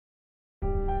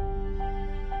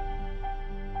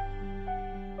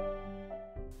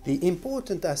The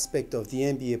important aspect of the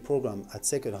MBA program at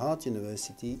Sacred Heart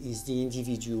University is the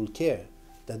individual care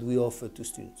that we offer to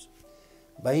students.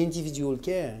 By individual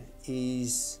care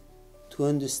is to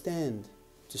understand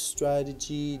the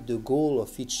strategy, the goal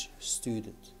of each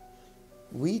student.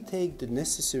 We take the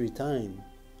necessary time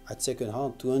at Sacred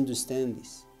Heart to understand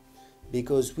this,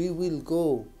 because we will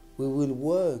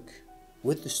work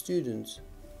with the students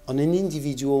on an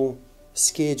individual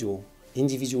schedule,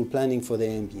 individual planning for the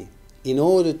MBA, in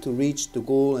order to reach the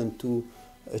goal and to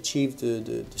achieve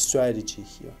the strategy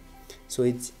here. So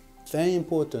it's very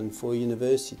important for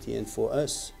university and for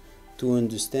us to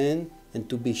understand and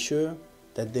to be sure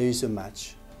that there is a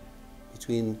match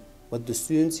between what the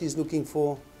students is looking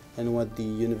for and what the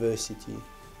university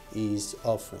is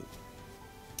offering.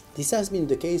 This has been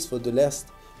the case for the last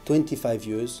 25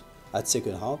 years at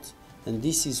Sacred Heart, and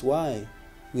this is why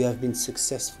we have been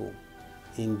successful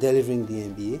in delivering the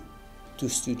MBA to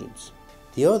students.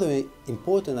 The other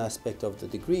important aspect of the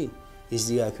degree is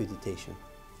the accreditation.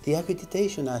 The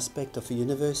accreditation aspect of a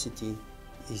university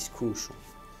is crucial.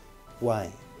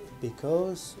 Why?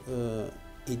 Because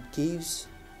it gives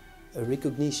a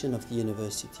recognition of the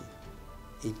university.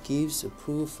 It gives a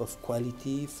proof of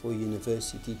quality for a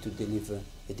university to deliver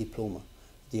a diploma.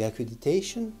 The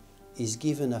accreditation is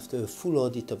given after a full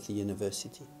audit of the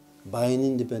university by an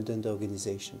independent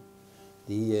organization.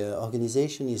 The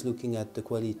organization is looking at the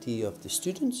quality of the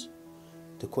students,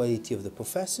 the quality of the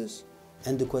professors,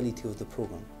 and the quality of the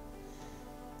program.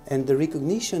 And the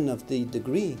recognition of the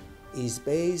degree is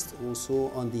based also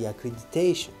on the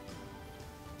accreditation.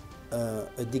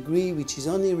 A degree which is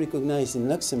only recognized in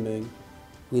Luxembourg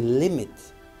will limit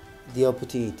the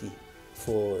opportunity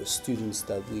for students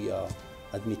that we are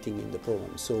admitting in the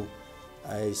program. So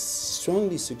I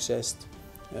strongly suggest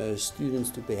students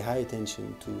to pay high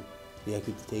attention to the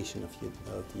accreditation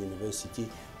of the university.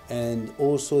 And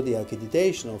also the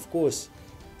accreditation, of course,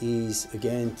 is a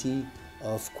guarantee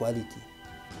of quality.